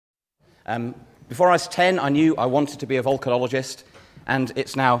Before I was 10, I knew I wanted to be a volcanologist, and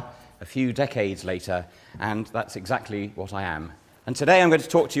it's now a few decades later, and that's exactly what I am. And today I'm going to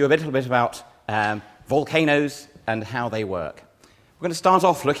talk to you a little bit about volcanoes and how they work. We're going to start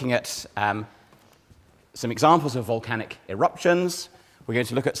off looking at some examples of volcanic eruptions. We're going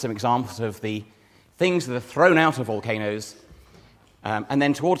to look at some examples of the things that are thrown out of volcanoes. And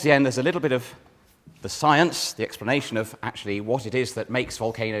then towards the end, there's a little bit of the science, the explanation of actually what it is that makes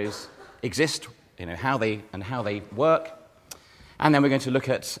volcanoes exist, how they work. And then we're going to look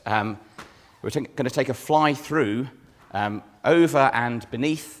at, we're going to take a fly through over and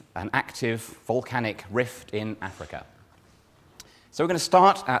beneath an active volcanic rift in Africa. So we're going to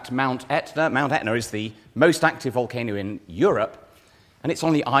start at Mount Etna. Mount Etna is the most active volcano in Europe, and it's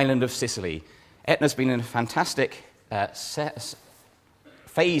on the island of Sicily. Etna's been in a fantastic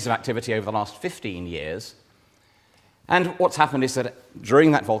phase of activity over the last 15 years. And what's happened is that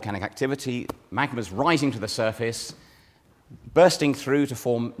during that volcanic activity, magma's rising to the surface, bursting through to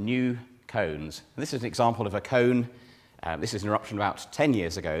form new cones. And this is an example of a cone. This is an eruption about 10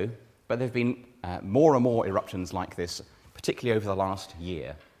 years ago, but there have been more and more eruptions like this, particularly over the last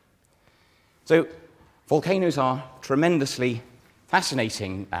year. So volcanoes are tremendously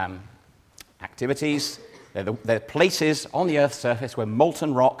fascinating activities. They're places on the Earth's surface where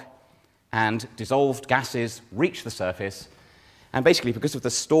molten rock and dissolved gases reach the surface. And basically, because of the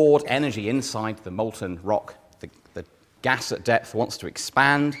stored energy inside the molten rock, the gas at depth wants to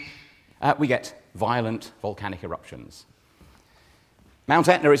expand, we get violent volcanic eruptions. Mount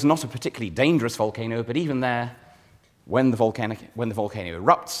Etna is not a particularly dangerous volcano, but even there, when the volcano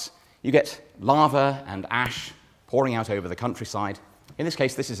erupts, you get lava and ash pouring out over the countryside. In this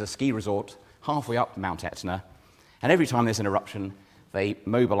case, this is a ski resort halfway up Mount Etna, and every time there's an eruption, they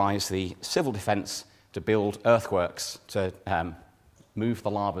mobilize the civil defense to build earthworks to move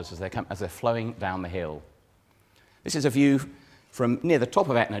the lavas as they're flowing down the hill. This is a view from near the top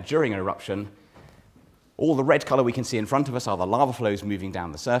of Etna during an eruption. All the red color we can see in front of us are the lava flows moving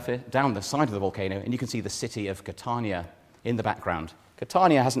down the surface, down the side of the volcano, and you can see the city of Catania in the background.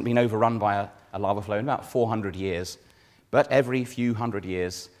 Catania hasn't been overrun by a lava flow in about 400 years, but every few hundred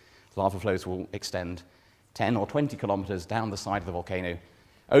years, lava flows will extend 10 or 20 kilometers down the side of the volcano,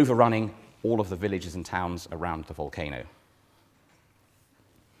 overrunning all of the villages and towns around the volcano.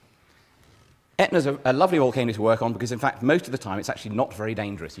 Etna's a lovely volcano to work on because, in fact, most of the time it's actually not very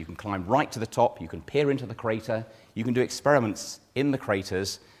dangerous. You can climb right to the top, you can peer into the crater, you can do experiments in the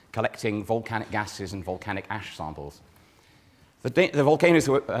craters collecting volcanic gases and volcanic ash samples. The volcanoes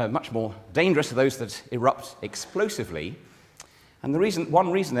are much more dangerous are those that erupt explosively. And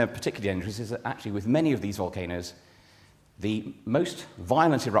one reason they're particularly dangerous is that actually with many of these volcanoes, the most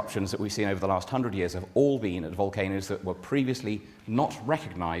violent eruptions that we've seen over the last 100 years have all been at volcanoes that were previously not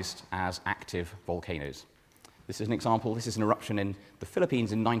recognized as active volcanoes. This is an example. This is an eruption in the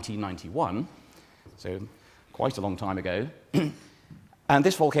Philippines in 1991, so quite a long time ago. And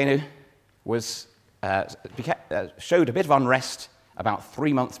this volcano showed a bit of unrest about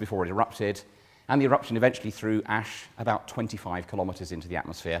 3 months before it erupted, and the eruption eventually threw ash about 25 kilometers into the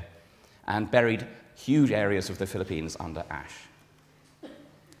atmosphere and buried huge areas of the Philippines under ash.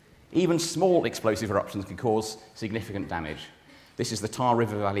 Even small explosive eruptions can cause significant damage. This is the Tar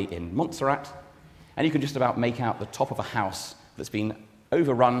River Valley in Montserrat, and you can just about make out the top of a house that's been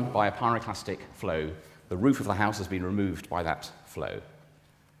overrun by a pyroclastic flow. The roof of the house has been removed by that flow.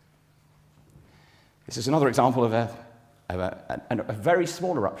 This is another example of a very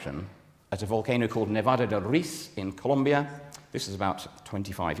small eruption at a volcano called Nevada del Ruiz in Colombia. This is about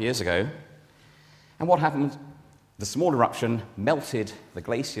 25 years ago. And what happened? The small eruption melted the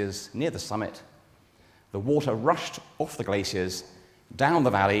glaciers near the summit. The water rushed off the glaciers down the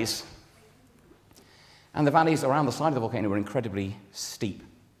valleys, and the valleys around the side of the volcano were incredibly steep.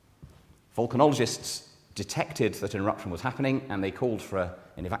 Volcanologists detected that an eruption was happening, and they called for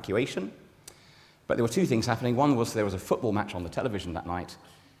an evacuation. But there were two things happening. One was there was a football match on the television that night,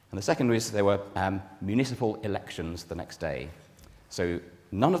 and the second was there were municipal elections the next day. So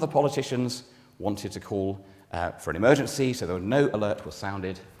none of the politicians wanted to call for an emergency, so no alert was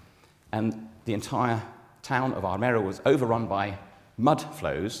sounded, and the entire town of Armero was overrun by mud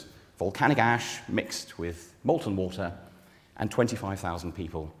flows, volcanic ash mixed with molten water, and 25,000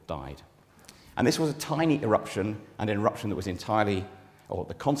 people died. And this was a tiny eruption, and an eruption that was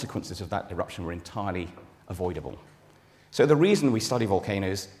the consequences of that eruption were entirely avoidable. So the reason we study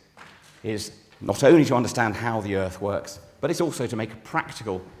volcanoes is not only to understand how the Earth works, but it's also to make a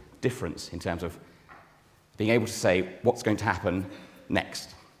practical difference in terms of being able to say what's going to happen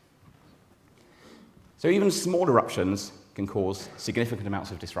next. So even small eruptions can cause significant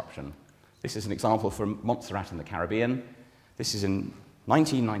amounts of disruption. This is an example from Montserrat in the Caribbean. This is in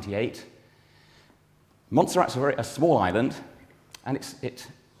 1998. Montserrat's a small island, and it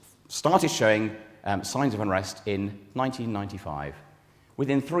started showing signs of unrest in 1995.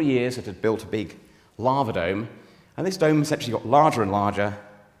 Within 3 years, it had built a big lava dome, and this dome essentially got larger and larger,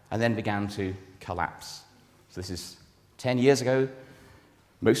 and then began to collapse. So this is 10 years ago.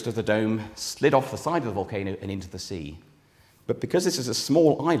 Most of the dome slid off the side of the volcano and into the sea. But because this is a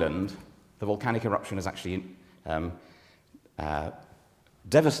small island, the volcanic eruption has actually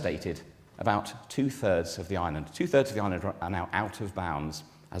devastated about two-thirds of the island. Two-thirds of the island are now out of bounds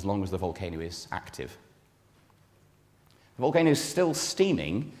as long as the volcano is active. The volcano is still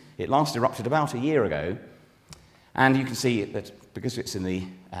steaming. It last erupted about a year ago, and you can see that because it's in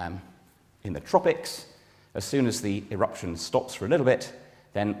the tropics, as soon as the eruption stops for a little bit,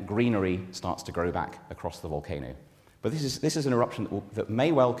 then greenery starts to grow back across the volcano. But this is an eruption that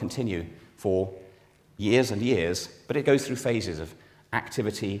may well continue for years and years, but it goes through phases of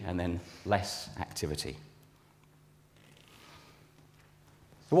activity and then less activity.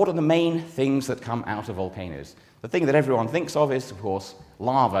 So what are the main things that come out of volcanoes? The thing that everyone thinks of is, of course,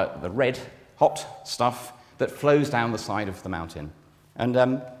 lava, the red, hot stuff that flows down the side of the mountain. And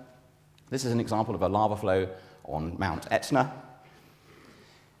this is an example of a lava flow on Mount Etna.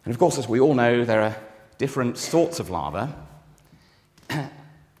 And of course, as we all know, there are different sorts of lava.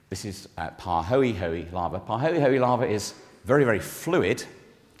 This is Pahoehoe lava. Pahoehoe lava is very, very fluid.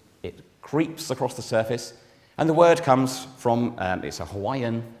 It creeps across the surface, and the word comes from, it's a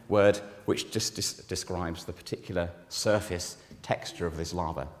Hawaiian word which just describes the particular surface texture of this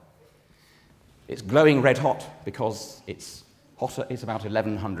lava. It's glowing red hot because it's hotter. It's about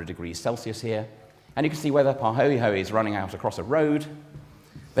 1100 degrees Celsius here, and you can see where the Pahoehoe is running out across a road.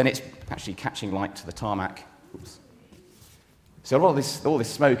 Then it's actually catching light to the tarmac. Oops. So all this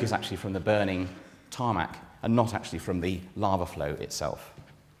smoke is actually from the burning tarmac and not actually from the lava flow itself.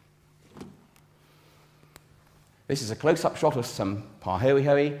 This is a close-up shot of some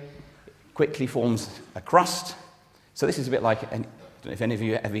Pahoehoe. It quickly forms a crust. So this is a bit like, I don't know if any of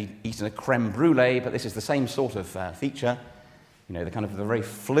you have ever eaten a creme brulee, but this is the same sort of feature. You know, the kind of the very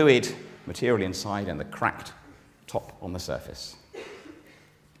fluid material inside and the cracked top on the surface.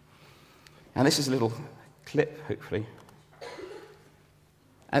 And this is a little clip, hopefully.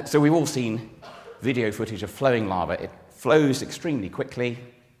 So we've all seen video footage of flowing lava. It flows extremely quickly.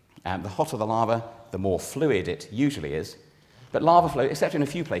 The hotter the lava, the more fluid it usually is. But lava flow, except in a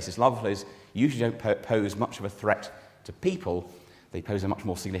few places, lava flows usually don't pose much of a threat to people. They pose a much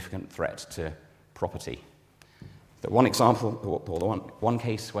more significant threat to property. The one example, or the one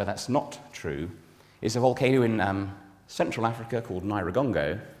case where that's not true, is a volcano in Central Africa called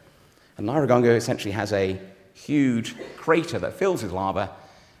Nyiragongo. And Nyiragongo essentially has a huge crater that fills with lava,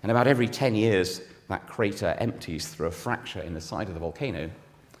 and about every 10 years, that crater empties through a fracture in the side of the volcano,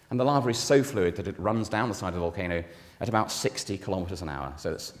 and the lava is so fluid that it runs down the side of the volcano at about 60 kilometers an hour.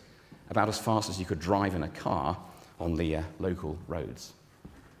 So it's about as fast as you could drive in a car on the local roads.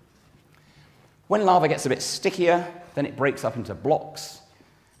 When lava gets a bit stickier, then it breaks up into blocks,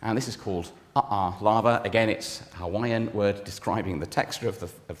 and this is called lava. Again, it's a Hawaiian word describing the texture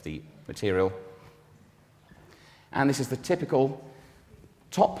of the material. And this is the typical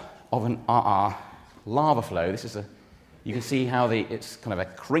top of an lava flow. You can see how it's kind of a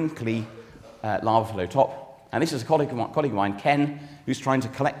crinkly lava flow top. And this is a colleague of mine, Ken, who's trying to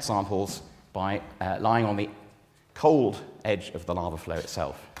collect samples by lying on the cold edge of the lava flow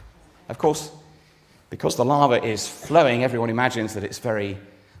itself. Of course, because the lava is flowing, everyone imagines that it's very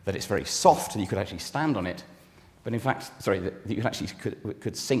soft and you could actually stand on it. But in fact, that you actually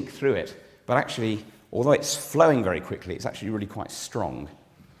could sink through it. But actually, although it's flowing very quickly, it's actually really quite strong.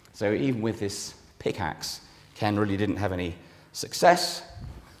 So even with this pickaxe, Ken really didn't have any success.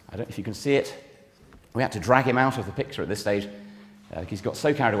 I don't know if you can see it. We had to drag him out of the picture at this stage. He's got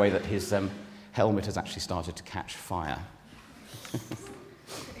so carried away that his helmet has actually started to catch fire.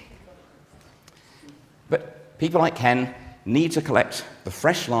 But people like Ken need to collect the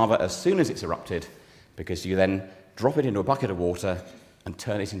fresh lava as soon as it's erupted, because you then drop it into a bucket of water and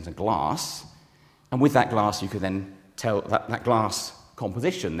turn it into glass. And with that glass, you can then tell that glass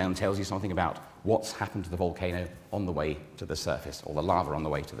composition then tells you something about what's happened to the volcano on the way to the surface, or the lava on the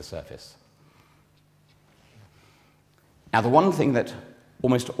way to the surface. Now, the one thing that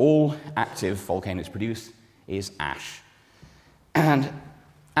almost all active volcanoes produce is ash. And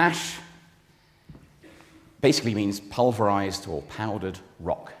ash basically means pulverized or powdered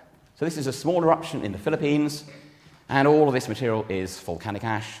rock. So this is a small eruption in the Philippines, and all of this material is volcanic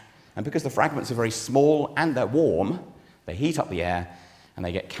ash. And because the fragments are very small and they're warm, they heat up the air and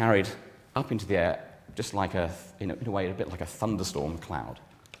they get carried up into the air, just like in a way, a bit like a thunderstorm cloud.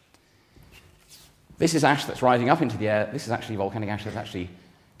 This is ash that's rising up into the air. This is actually volcanic ash that's actually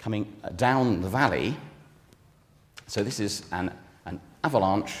coming down the valley. So this is an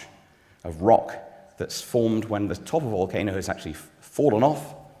avalanche of rock that's formed when the top of a volcano has actually fallen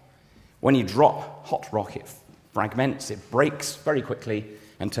off. When you drop hot rock, it fragments, it breaks very quickly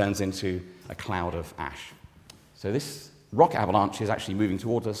and turns into a cloud of ash. So this rock avalanche is actually moving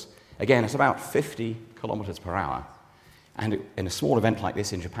towards us. Again, it's about 50 kilometers per hour. And in a small event like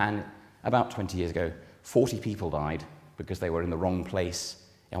this in Japan, about 20 years ago, 40 people died because they were in the wrong place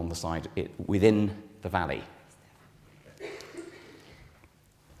on the side, within the valley.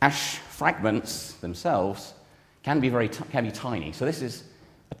 Ash fragments themselves can be tiny. So this is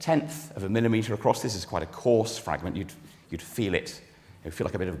 1/10 of a millimeter across. This is quite a coarse fragment. You'd feel it. It would feel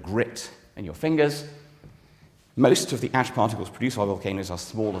like a bit of grit in your fingers. Most of the ash particles produced by volcanoes are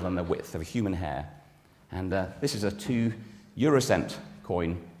smaller than the width of a human hair. And this is a 2 eurocent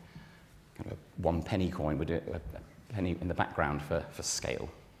coin, kind of a 1 penny coin, with a penny in the background for scale.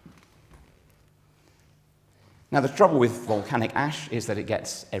 Now, the trouble with volcanic ash is that it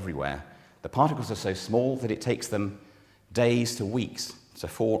gets everywhere. The particles are so small that it takes them days to weeks to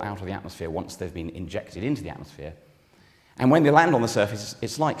fall out of the atmosphere once they've been injected into the atmosphere. And when they land on the surface,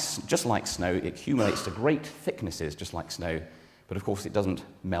 it's just like snow. It accumulates to great thicknesses, just like snow, but of course it doesn't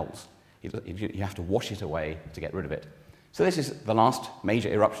melt. You have to wash it away to get rid of it. So this is the last major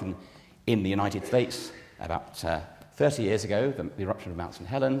eruption in the United States, about 30 years ago, the eruption of Mount St.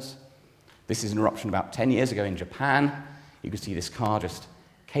 Helens. This is an eruption about 10 years ago in Japan. You can see this car just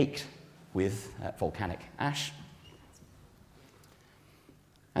caked with volcanic ash.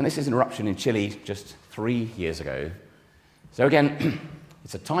 And this is an eruption in Chile just 3 years ago. So again,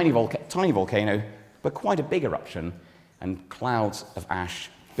 it's a tiny volcano, but quite a big eruption, and clouds of ash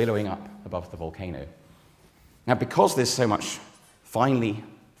billowing up above the volcano. Now, because there's so much finely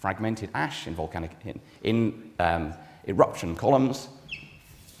fragmented ash in eruption columns,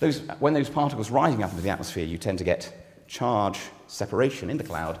 when those particles rising up into the atmosphere, you tend to get charge separation in the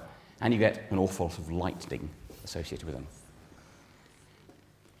cloud, and you get an awful lot of lightning associated with them.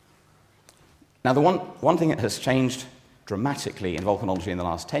 Now, the one thing that has changed dramatically in volcanology in the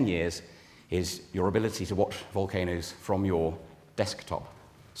last 10 years is your ability to watch volcanoes from your desktop.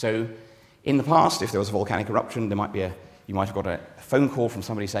 So, in the past, if there was a volcanic eruption, you might have got a phone call from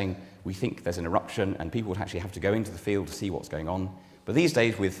somebody saying, we think there's an eruption, and people would actually have to go into the field to see what's going on. But these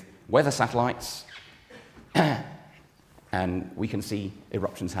days, with weather satellites, and we can see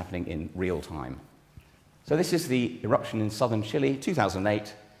eruptions happening in real time. So this is the eruption in southern Chile,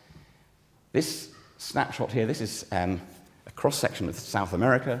 2008. This snapshot here, this is a cross-section of South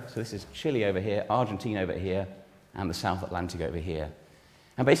America. So this is Chile over here, Argentina over here, and the South Atlantic over here.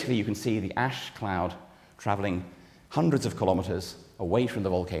 And basically, you can see the ash cloud traveling hundreds of kilometers away from the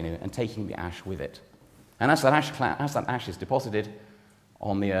volcano and taking the ash with it. And as that ash is deposited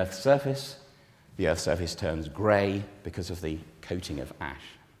on the Earth's surface turns grey because of the coating of ash.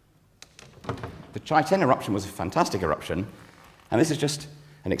 The Chaiten eruption was a fantastic eruption, and this is just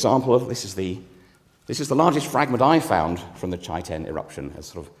an example of this is the largest fragment I found from the Chaiten eruption, as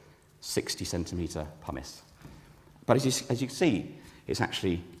sort of 60 centimeter pumice. But as you can see, it's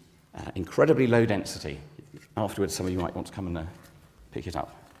actually incredibly low density. Afterwards, some of you might want to come and pick it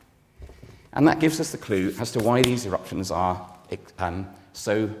up. And that gives us the clue as to why these eruptions are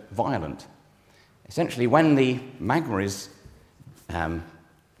so violent. Essentially, when the magma is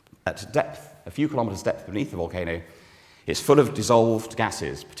at depth, a few kilometers depth beneath the volcano, it's full of dissolved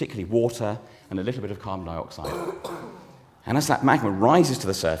gases, particularly water and a little bit of carbon dioxide. And as that magma rises to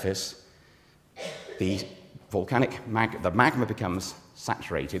the surface, the magma becomes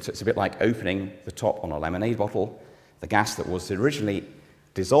saturated. So it's a bit like opening the top on a lemonade bottle. The gas that was originally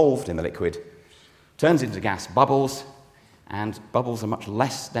dissolved in the liquid turns into gas bubbles, and bubbles are much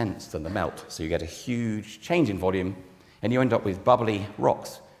less dense than the melt. So you get a huge change in volume, and you end up with bubbly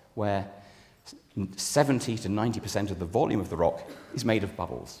rocks where 70 to 90% of the volume of the rock is made of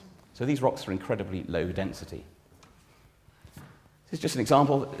bubbles. So these rocks are incredibly low density. This is just an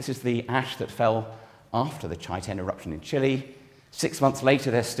example. This is the ash that fell after the Chaiten eruption in Chile. 6 months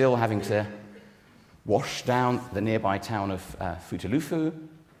later, they're still having to wash down the nearby town of Futaleufú,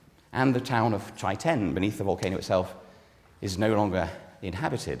 and the town of Chaiten, beneath the volcano itself, is no longer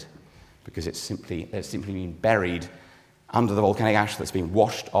inhabited because it's simply been buried under the volcanic ash that's been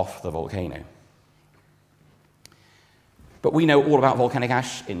washed off the volcano. But we know all about volcanic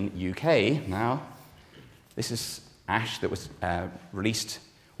ash in UK now. This is ash that was released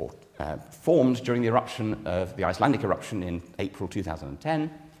or formed during the eruption of the Icelandic eruption in April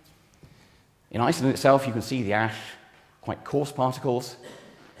 2010. In Iceland itself, you can see the ash, quite coarse particles.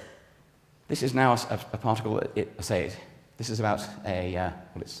 This is now a particle, this is about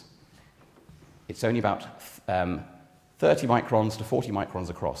it's only about 30 microns to 40 microns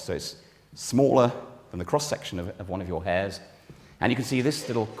across, so it's smaller than the cross-section of one of your hairs. And you can see this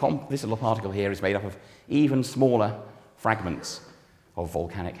little particle here is made up of even smaller fragments of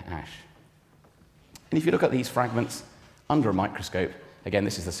volcanic ash. And if you look at these fragments under a microscope, again,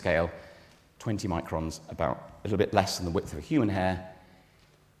 this is the scale, 20 microns, about a little bit less than the width of a human hair.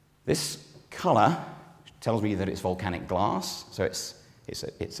 This colour tells me that it's volcanic glass, so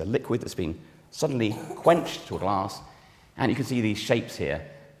it's a liquid that's been suddenly quenched to a glass, and you can see these shapes here.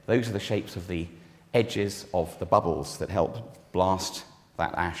 Those are the shapes of the edges of the bubbles that help blast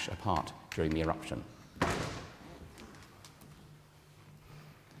that ash apart during the eruption.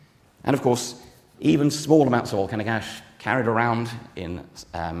 And of course, even small amounts of volcanic ash carried around in,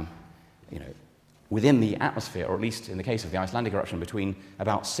 within the atmosphere, or at least in the case of the Icelandic eruption, between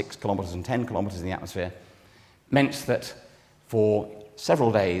about 6 kilometers and 10 kilometers in the atmosphere, meant that for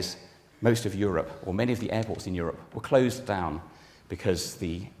several days, most of Europe, or many of the airports in Europe, were closed down because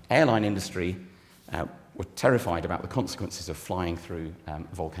the airline industry were terrified about the consequences of flying through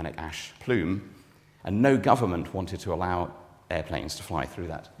volcanic ash plume, and no government wanted to allow airplanes to fly through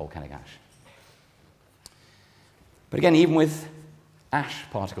that volcanic ash. But again, even with ash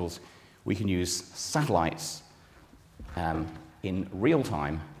particles, we can use satellites in real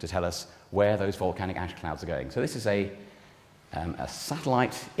time to tell us where those volcanic ash clouds are going. So this is a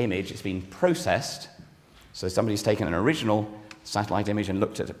satellite image. It's been processed. So somebody's taken an original satellite image and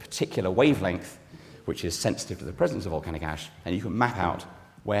looked at a particular wavelength, which is sensitive to the presence of volcanic ash, and you can map out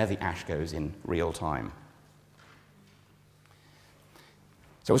where the ash goes in real time.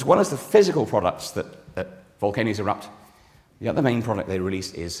 So as well as the physical products that volcanoes erupt, the other main product they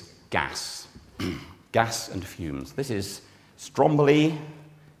release is gas. Gas and fumes. This is Stromboli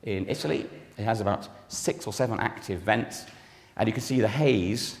in Italy. It has about 6 or 7 active vents, and you can see the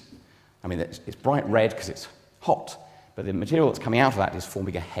haze. I mean, it's bright red because it's hot, but the material that's coming out of that is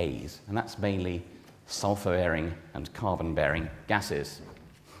forming a haze, and that's mainly sulfur-bearing and carbon-bearing gases.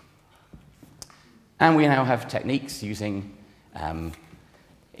 And we now have techniques using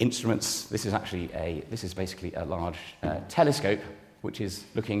instruments. This is basically a large telescope which is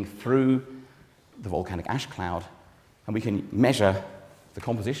looking through the volcanic ash cloud, and we can measure the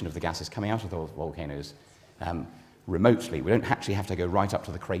composition of the gases coming out of those volcanoes remotely. We don't actually have to go right up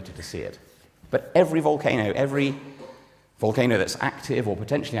to the crater to see it. But every volcano that's active or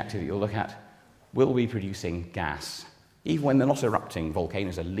potentially active that you'll look at will be producing gas. Even when they're not erupting,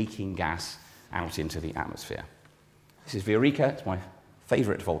 volcanoes are leaking gas out into the atmosphere. This is Villarrica. It's my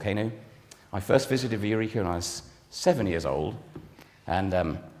favourite volcano. I first visited Villarrica when I was 7 years old,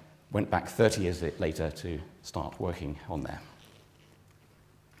 and went back 30 years later to start working on there.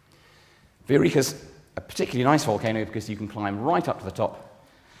 Villarrica's a particularly nice volcano because you can climb right up to the top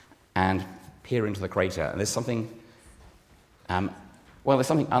and peer into the crater. And there's something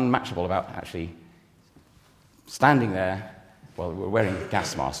unmatchable about actually standing there. Well, we're wearing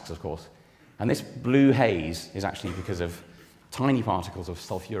gas masks, of course. And this blue haze is actually because of tiny particles of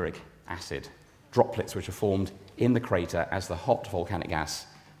sulfuric acid, droplets which are formed in the crater as the hot volcanic gas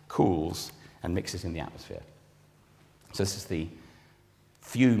cools and mixes in the atmosphere. So this is the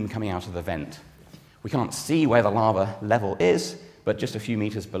fume coming out of the vent. We can't see where the lava level is, but just a few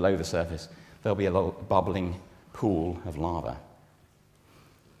meters below the surface, there'll be a little bubbling pool of lava.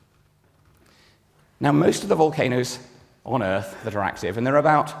 Now, most of the volcanoes on Earth that are active, and there are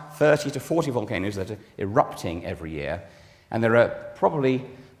about 30 to 40 volcanoes that are erupting every year, and there are probably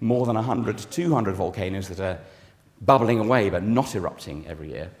more than 100 to 200 volcanoes that are bubbling away but not erupting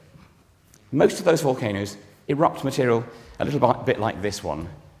every year. Most of those volcanoes erupt material a little bit like this one.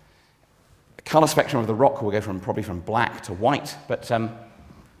 The colour spectrum of the rock will go probably from black to white, but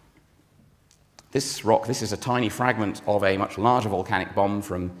this rock, this is a tiny fragment of a much larger volcanic bomb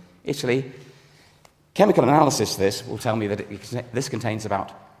from Italy. Chemical analysis of this will tell me that this contains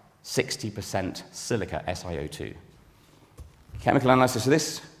about 60% silica, SiO2. Chemical analysis of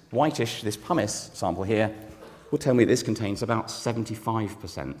this whitish, this pumice sample here, will tell me this contains about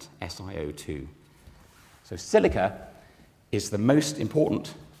 75% SiO2. So silica is the most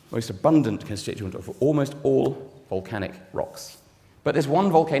important, most abundant constituent of almost all volcanic rocks. But there's one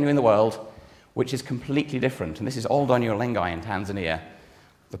volcano in the world which is completely different, and this is Old Lengai in Tanzania,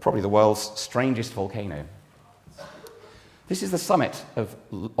 probably the world's strangest volcano. This is the summit of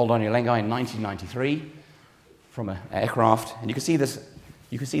Old Lengai in 1993 from an aircraft, and you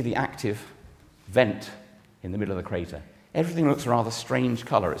can see the active vent in the middle of the crater. Everything looks a rather strange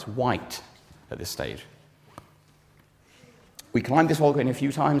colour. It's white at this stage. We climbed this volcano a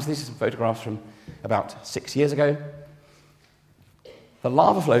few times. These are some photographs from about 6 years ago. The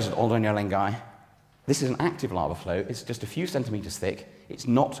lava flows at Oldonyo-Lengai. This is an active lava flow. It's just a few centimeters thick. It's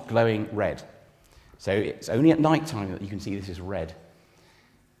not glowing red. So it's only at night time that you can see this is red.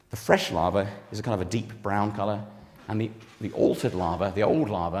 The fresh lava is a kind of a deep brown color, and the altered lava, the old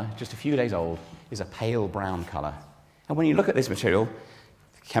lava, just a few days old, is a pale brown color. And when you look at this material,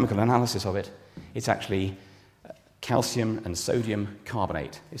 the chemical analysis of it, it's actually calcium and sodium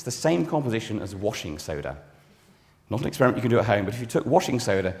carbonate. It's the same composition as washing soda. Not an experiment you can do at home, but if you took washing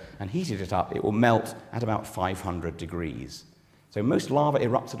soda and heated it up, it will melt at about 500 degrees. So most lava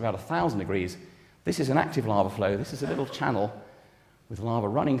erupts at about 1,000 degrees. This is an active lava flow. This is a little channel with lava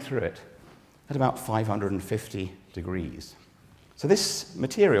running through it at about 550 degrees. So this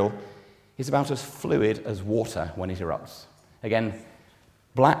material is about as fluid as water when it erupts. Again,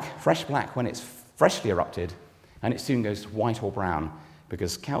 black, fresh black when it's freshly erupted, and it soon goes to white or brown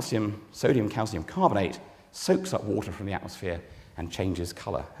because sodium calcium carbonate soaks up water from the atmosphere and changes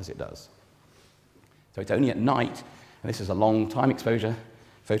color as it does. So it's only at night, and this is a long time exposure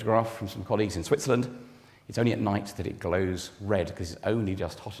photograph from some colleagues in Switzerland, it's only at night that it glows red because it's only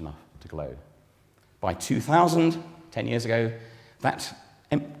just hot enough to glow. By 2000, 10 years ago, that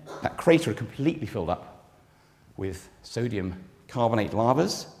crater had completely filled up with sodium carbonate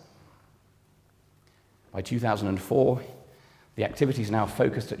lavas. By 2004, the activity is now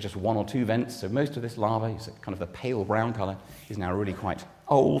focused at just one or two vents, so most of this lava, is kind of the pale brown color, is now really quite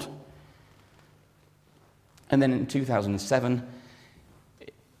old. And then in 2007,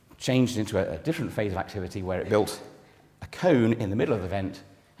 it changed into a different phase of activity where it built a cone in the middle of the vent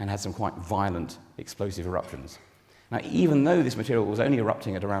and had some quite violent explosive eruptions. Now, even though this material was only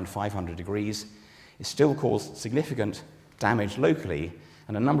erupting at around 500 degrees, it still caused significant damage locally,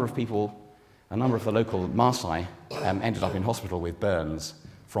 and a number of the local Maasai ended up in hospital with burns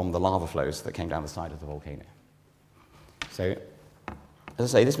from the lava flows that came down the side of the volcano. So,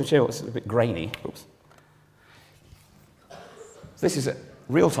 as I say, this material is a bit grainy. Oops. So this is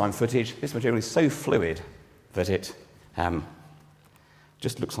real-time footage. This material is so fluid that it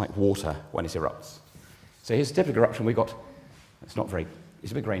just looks like water when it erupts. So here's a typical eruption. It's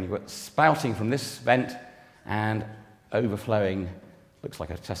a bit grainy. We've got spouting from this vent and overflowing, looks like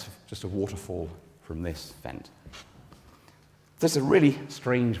just a waterfall from this vent. This is a really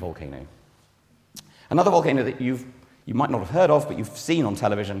strange volcano. Another volcano that you might not have heard of, but you've seen on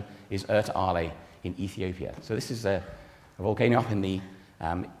television, is Ale in Ethiopia. So this is a volcano up in the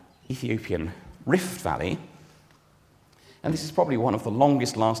Ethiopian Rift Valley, and this is probably one of the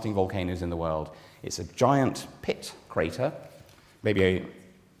longest-lasting volcanoes in the world. It's a giant pit crater, maybe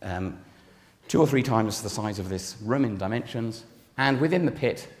 2 or 3 times the size of this room in dimensions, and within the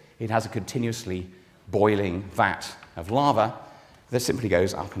pit, it has a continuously boiling vat of lava that simply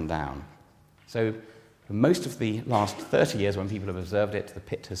goes up and down. So for most of the last 30 years when people have observed it, the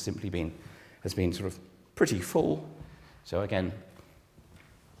pit has been sort of pretty full. So again,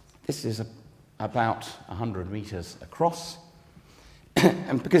 this is about 100 meters across,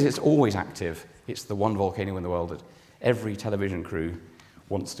 and because it's always active, it's the one volcano in the world that every television crew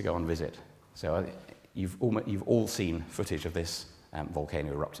wants to go and visit. So you've all seen footage of this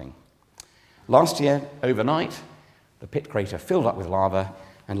volcano erupting. Last year, overnight, the pit crater filled up with lava,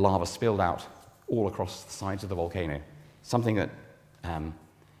 and lava spilled out all across the sides of the volcano. Something that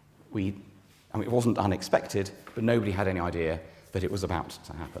it wasn't unexpected, but nobody had any idea that it was about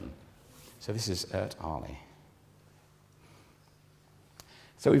to happen. So this is Ale.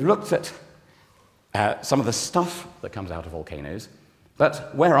 So we've looked at some of the stuff that comes out of volcanoes,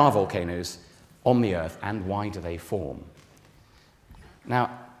 but where are volcanoes on the Earth, and why do they form?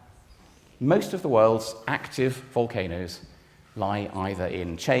 Now, most of the world's active volcanoes lie either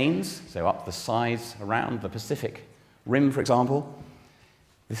in chains, so up the sides around the Pacific Rim, for example.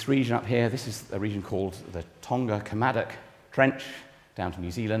 This region up here, this is a region called the Tonga-Kermadec Trench, down to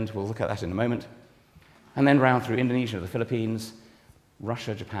New Zealand. We'll look at that in a moment. And then round through Indonesia, the Philippines,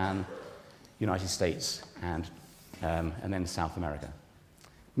 Russia, Japan, United States, and then South America.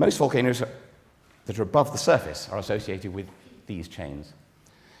 Most volcanoes that are above the surface are associated with these chains.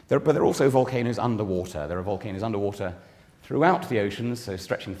 But there are also volcanoes underwater. There are volcanoes underwater throughout the oceans, so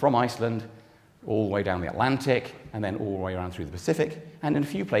stretching from Iceland all the way down the Atlantic, and then all the way around through the Pacific, and in a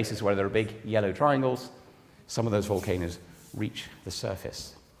few places where there are big yellow triangles, some of those volcanoes reach the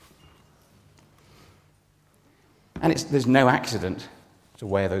surface. And there's no accident to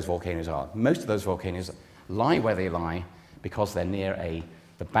where those volcanoes are. Most of those volcanoes lie where they lie because they're near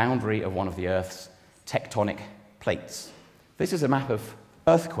the boundary of one of the Earth's tectonic plates. This is a map of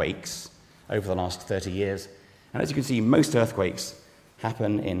earthquakes over the last 30 years. And as you can see, most earthquakes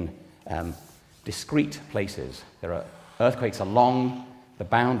happen in discrete places. There are earthquakes along the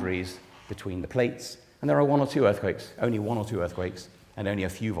boundaries between the plates, and there are only one or two earthquakes, and only a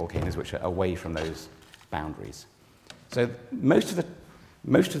few volcanoes which are away from those boundaries. So most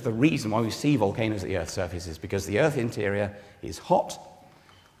of the reason why we see volcanoes at the Earth's surface is because the Earth interior is hot.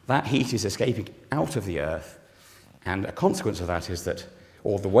 That heat is escaping out of the Earth, and a consequence of that is that,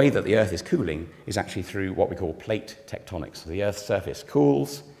 or the way that the Earth is cooling, is actually through what we call plate tectonics. So the Earth's surface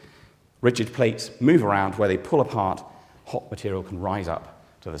cools, rigid plates move around, where they pull apart, hot material can rise up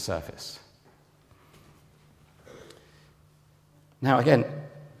to the surface. Now again,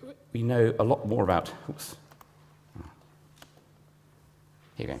 we know a lot more about,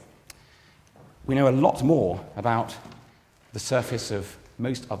 here we go. We know a lot more about the surface of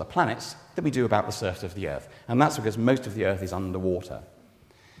most other planets than we do about the surface of the Earth. And that's because most of the Earth is underwater.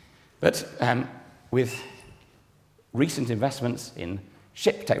 But with recent investments in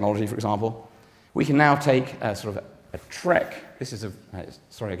ship technology, for example, we can now take sort of a trek. This is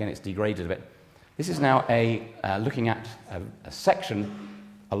sorry, again, it's degraded a bit. This is now looking at a section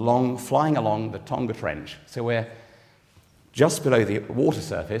flying along the Tonga Trench. So we're just below the water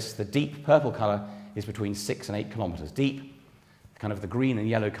surface. The deep purple colour is between 6 and 8 kilometres deep. Kind of the green and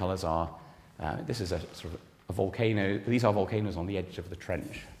yellow colours are, this is a sort of a volcano. These are volcanoes on the edge of the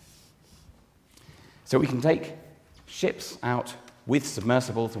trench. So we can take ships out with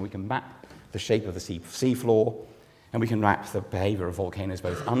submersibles, and we can map the shape of the sea floor, and we can map the behaviour of volcanoes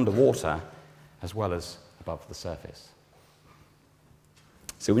both underwater as well as above the surface.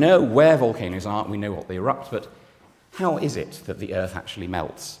 So we know where volcanoes are, and we know what they erupt, but how is it that the Earth actually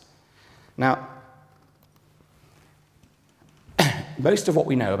melts? Now, most of what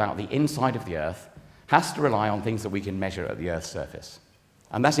we know about the inside of the Earth has to rely on things that we can measure at the Earth's surface.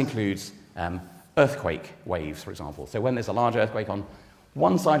 And that includes earthquake waves, for example. So when there's a large earthquake on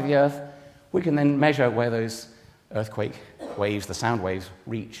one side of the Earth, we can then measure where those earthquake waves, the sound waves,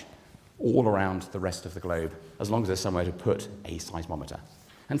 reach all around the rest of the globe, as long as there's somewhere to put a seismometer.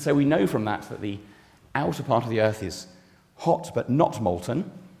 And so we know from that the outer part of the Earth is hot but not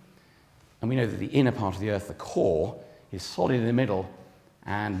molten, and we know that the inner part of the Earth, the core, is solid in the middle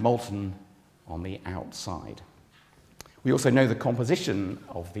and molten on the outside. We also know the composition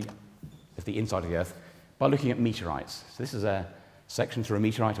of the inside of the Earth by looking at meteorites. So this is a section through a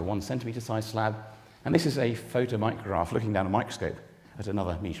meteorite, a 1 centimetre sized slab, and this is a photomicrograph looking down a microscope at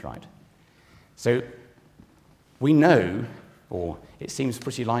another meteorite. So we know, or it seems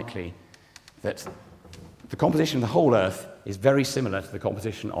pretty likely, that the composition of the whole Earth is very similar to the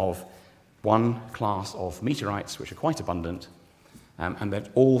composition of one class of meteorites, which are quite abundant, and that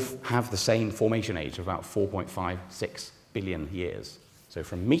all have the same formation age of about 4.56 billion years. So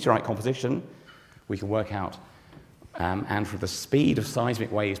from meteorite composition, we can work out, and from the speed of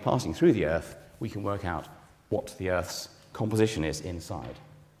seismic waves passing through the Earth, we can work out what the Earth's composition is inside.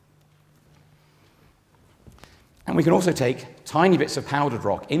 And we can also take tiny bits of powdered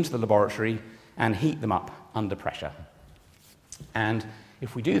rock into the laboratory and heat them up under pressure. And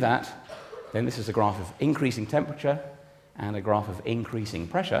if we do that, then this is a graph of increasing temperature and a graph of increasing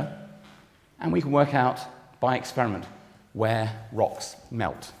pressure, and we can work out by experiment where rocks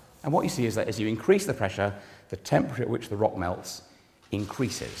melt. And what you see is that as you increase the pressure, the temperature at which the rock melts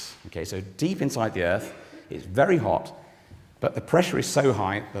increases. Okay, so deep inside the Earth, it's very hot, but the pressure is so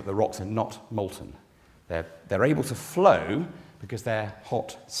high that the rocks are not molten. They're able to flow because they're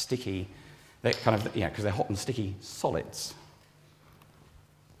hot, sticky, because they're hot and sticky solids.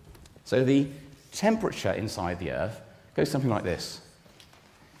 So the temperature inside the Earth goes something like this.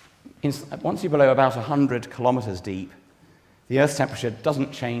 Once you're below about 100 kilometers deep, the Earth's temperature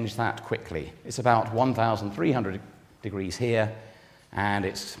doesn't change that quickly. It's about 1,300 degrees here, and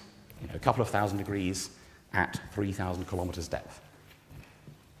it's a couple of thousand degrees at 3,000 kilometers depth.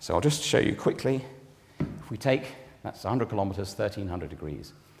 So I'll just show you quickly. If we take, that's 100 kilometers, 1,300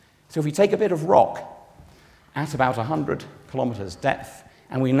 degrees. So if we take a bit of rock at about 100 kilometers depth,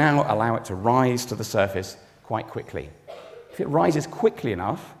 and we now allow it to rise to the surface quite quickly. If it rises quickly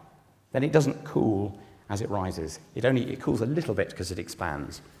enough, then it doesn't cool as it rises. It cools a little bit because it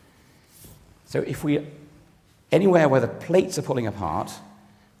expands. So anywhere where the plates are pulling apart,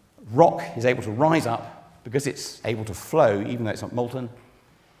 rock is able to rise up because it's able to flow even though it's not molten,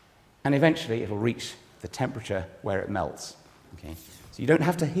 and eventually it'll reach the temperature where it melts. Okay? So you don't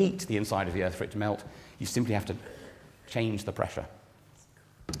have to heat the inside of the Earth for it to melt, you simply have to change the pressure.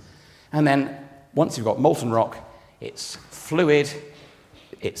 And then, once you've got molten rock, it's fluid,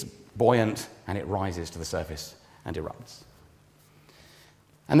 it's buoyant, and it rises to the surface and erupts.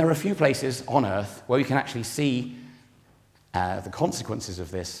 And there are a few places on Earth where we can actually see the consequences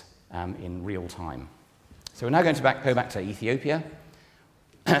of this in real time. So we're now going to go back to Ethiopia,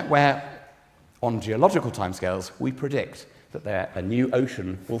 where on geological timescales we predict that a new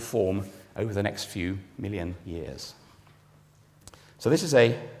ocean will form over the next few million years. So this is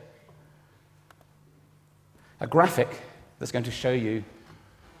a graphic that's going to show you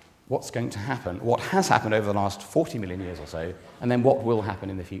what's going to happen, what has happened over the last 40 million years or so, and then what will happen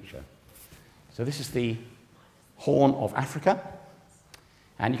in the future. So this is the Horn of Africa,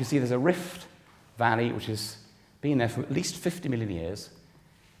 and you can see there's a rift valley which has been there for at least 50 million years.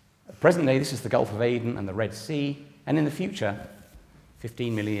 At present day, this is the Gulf of Aden and the Red Sea, and in the future,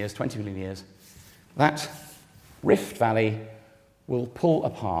 15 million years, 20 million years, that rift valley will pull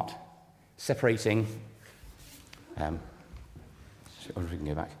apart, separating, if we can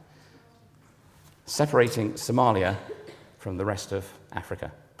go back, separating Somalia from the rest of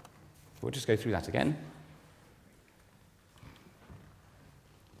Africa. We'll just go through that again.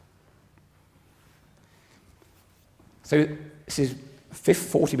 So this is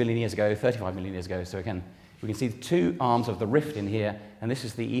 40 million years ago, 35 million years ago. So again, we can see the two arms of the rift in here, and this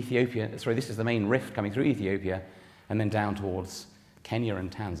is this is the main rift coming through Ethiopia, and then down towards Kenya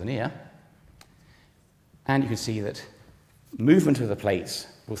and Tanzania. And you can see that movement of the plates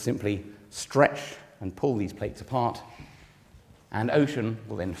will simply stretch and pull these plates apart, and ocean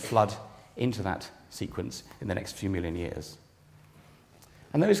will then flood into that sequence in the next few million years.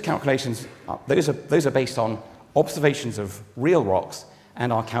 And those calculations, those are based on observations of real rocks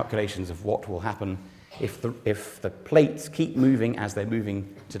and our calculations of what will happen if the plates keep moving as they're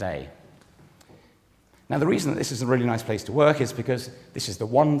moving today. Now, the reason that this is a really nice place to work is because this is the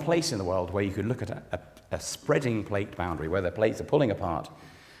one place in the world where you could look at a spreading plate boundary, where the plates are pulling apart,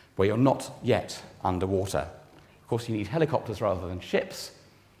 where you're not yet underwater. Of course, you need helicopters rather than ships,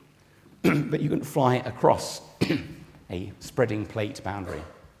 but you can fly across a spreading plate boundary.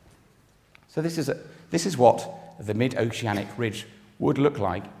 So this is what the mid-oceanic ridge would look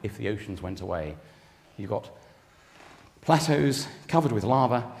like if the oceans went away. You've got plateaus covered with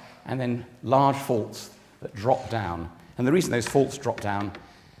lava and then large faults that drop down. And the reason those faults drop down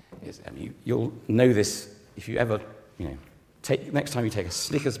is, you'll know this if you ever, next time you take a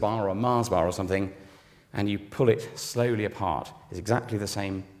Snickers bar or a Mars bar or something and you pull it slowly apart, it's exactly the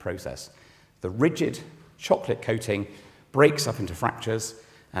same process. The rigid chocolate coating breaks up into fractures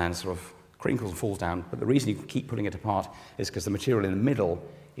and sort of crinkles and falls down, but the reason you can keep pulling it apart is because the material in the middle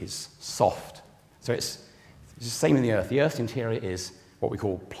is soft. So it's the same in the Earth. The Earth's interior is what we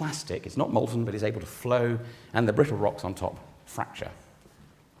call plastic. It's not molten, but is able to flow, and the brittle rocks on top fracture.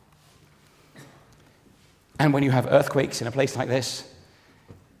 And when you have earthquakes in a place like this,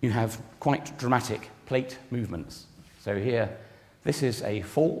 you have quite dramatic plate movements. So here, this is a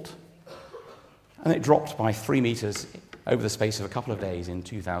fault, and it dropped by 3 meters over the space of a couple of days in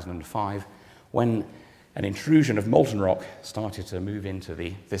 2005, when an intrusion of molten rock started to move into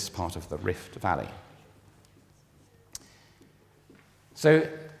this part of the Rift Valley. So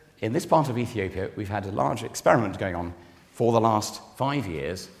in this part of Ethiopia, we've had a large experiment going on for the last 5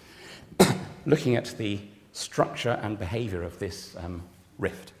 years, looking at the structure and behavior of this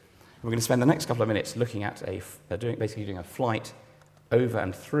rift. We're going to spend the next couple of minutes looking at basically doing a flight over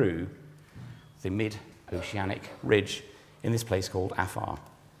and through the mid-oceanic ridge in this place called Afar.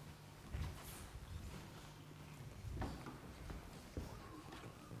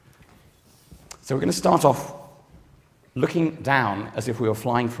 So we're going to start off looking down as if we were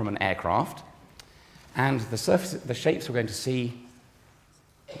flying from an aircraft, and the shapes we're going to see.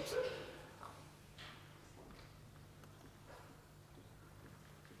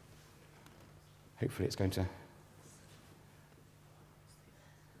 Hopefully it's going to.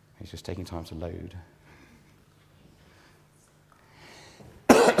 It's just taking time to load.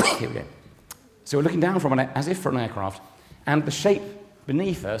 Here we go. So we're looking down as if from an aircraft, and the shape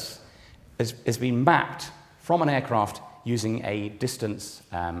beneath us has been mapped from an aircraft using a distance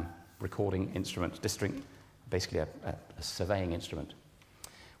recording instrument, basically a surveying instrument.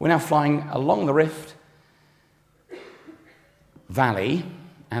 We're now flying along the rift valley,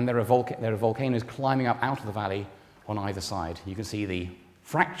 and there are volcanoes climbing up out of the valley on either side. You can see the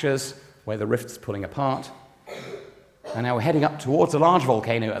fractures where the rift's pulling apart. And now we're heading up towards a large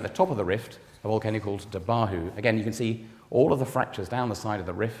volcano at the top of the rift, a volcano called Dabahu. Again, you can see all of the fractures down the side of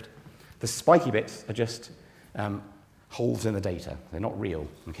the rift. The spiky bits are just holes in the data. They're not real,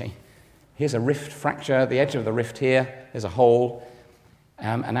 okay? Here's a rift fracture at the edge of the rift here. There's a hole.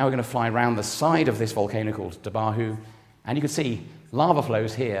 And now we're going to fly around the side of this volcano called Dabahu. And you can see lava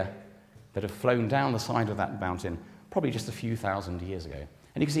flows here that have flown down the side of that mountain probably just a few thousand years ago.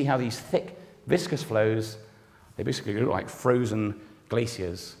 And you can see how these thick, viscous flows, they basically look like frozen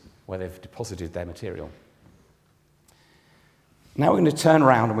glaciers where they've deposited their material. Now we're going to turn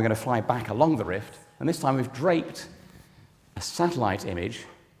around and we're going to fly back along the rift, and this time we've draped a satellite image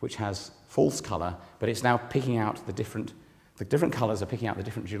which has false colour, but it's now picking out the different colours are picking out the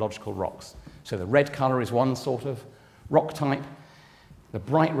different geological rocks. So the red colour is one sort of rock type, the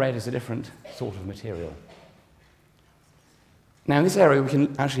bright red is a different sort of material. Now in this area we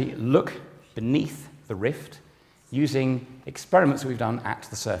can actually look beneath the rift using experiments that we've done at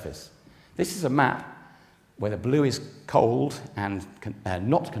the surface. This is a map where the blue is cold and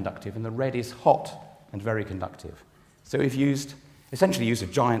not conductive, and the red is hot and very conductive. So we've essentially used a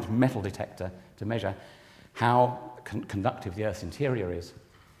giant metal detector to measure how conductive the Earth's interior is.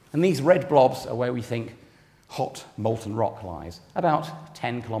 And these red blobs are where we think hot molten rock lies, about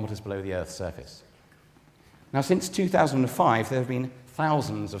 10 kilometers below the Earth's surface. Now, since 2005, there have been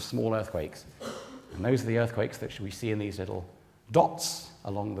thousands of small earthquakes, and those are the earthquakes that we see in these little dots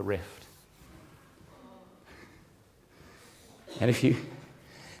along the rift. And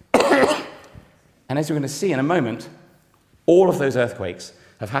and as we're going to see in a moment, all of those earthquakes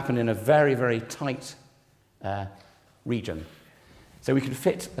have happened in a very, very tight region. So we can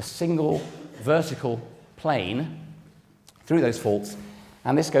fit a single vertical plane through those faults,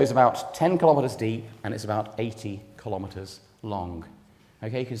 and this goes about 10 kilometers deep, and it's about 80 kilometers long.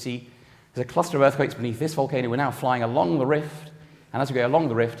 Okay, you can see there's a cluster of earthquakes beneath this volcano. We're now flying along the rift, and as we go along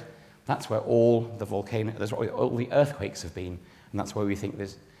the rift, that's where all the earthquakes have been, and that's where we think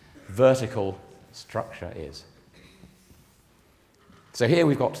this vertical structure is. So here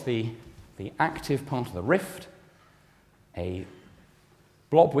we've got the active part of the rift, a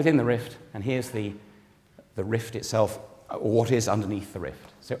blob within the rift, and here's the rift itself, or what is underneath the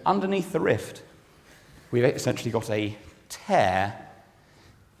rift. So underneath the rift, we've essentially got a tear.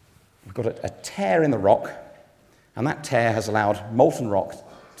 We've got a tear in the rock, and that tear has allowed molten rock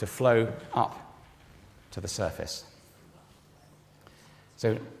to flow up to the surface.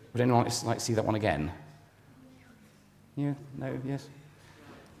 So would anyone like to see that one again? Yeah? No? Yes?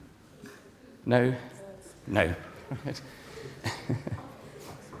 No? No.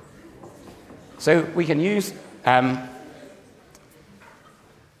 So we can use,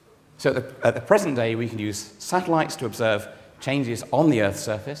 so at the present day, we can use satellites to observe changes on the Earth's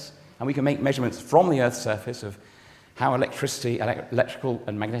surface, and we can make measurements from the Earth's surface of how electrical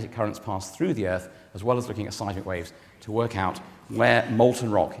and magnetic currents pass through the Earth, as well as looking at seismic waves to work out where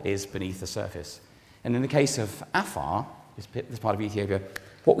molten rock is beneath the surface. And in the case of Afar, this part of Ethiopia,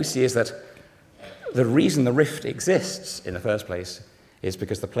 what we see is that the reason the rift exists in the first place is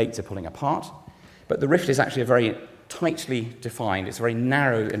because the plates are pulling apart, but the rift is actually a very tightly defined, it's a very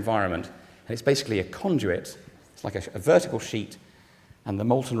narrow environment, and it's basically a conduit. It's like a vertical sheet, and the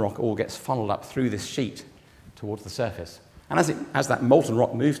molten rock all gets funneled up through this sheet towards the surface. And as that molten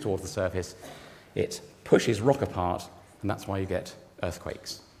rock moves towards the surface, it pushes rock apart, and that's why you get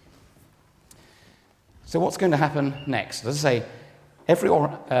earthquakes. So what's going to happen next? As I say,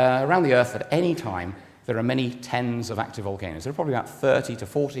 around the Earth at any time, there are many tens of active volcanoes. There are probably about 30 to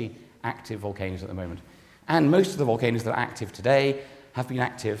 40 active volcanoes at the moment. And most of the volcanoes that are active today have been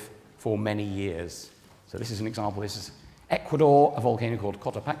active for many years. So this is an example. This is Ecuador, a volcano called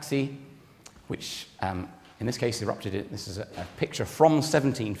Cotopaxi, which in this case erupted. This is a picture from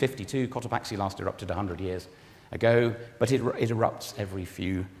 1752. Cotopaxi last erupted 100 years ago, but it erupts every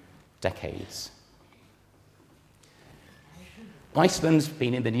few decades. Iceland's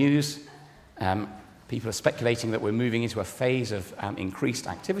been in the news. People are speculating that we're moving into a phase of increased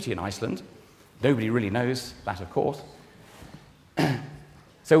activity in Iceland. Nobody really knows that, of course.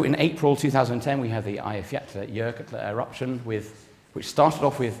 So in April 2010, we had the Eyjafjallajökull eruption, which started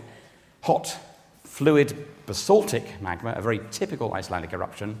off with hot, fluid, basaltic magma, a very typical Icelandic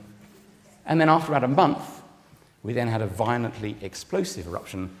eruption. And then after about a month, we then had a violently explosive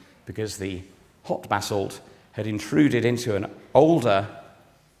eruption because the hot basalt had intruded into an older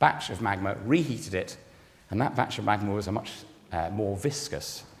batch of magma, reheated it, and that batch of magma was a much more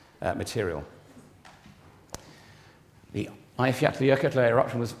viscous material. The Eyjafjallajökull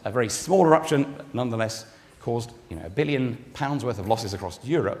eruption was a very small eruption, but nonetheless caused £1 billion worth of losses across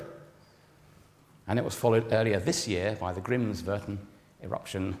Europe. And it was followed earlier this year by the Grimsvötn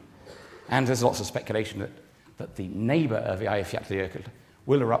eruption. And there's lots of speculation that the neighbour of the Eyjafjallajökull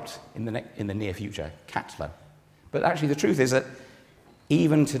will erupt in the near future, Katla. But actually the truth is that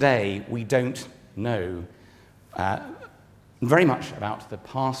even today we don't know very much about the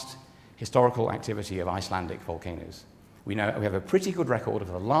past historical activity of Icelandic volcanoes. We have a pretty good record of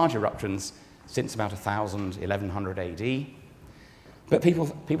the large eruptions since about 1100 AD, But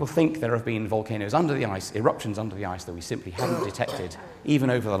people think there have been volcanoes under the ice, eruptions under the ice that we simply haven't detected, even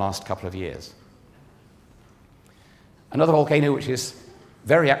over the last couple of years. Another volcano which is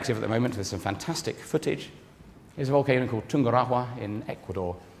very active at the moment, with some fantastic footage, is a volcano called Tungurahua in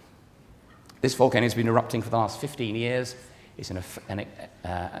Ecuador. This volcano has been erupting for the last 15 years. It's in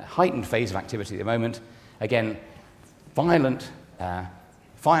a heightened phase of activity at the moment. Again, violent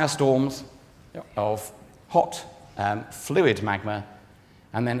firestorms of hot fluid magma,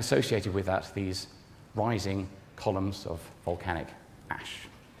 and then associated with that, these rising columns of volcanic ash.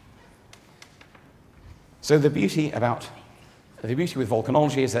 So the beauty with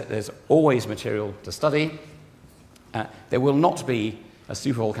volcanology is that there's always material to study. There will not be a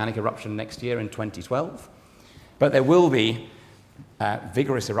supervolcanic eruption next year in 2012, but there will be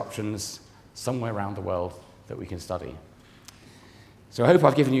vigorous eruptions somewhere around the world that we can study. So I hope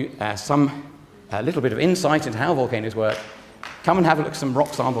I've given you a little bit of insight into how volcanoes work. Come and have a look at some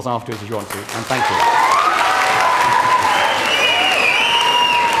rock samples afterwards if you want to, and thank you.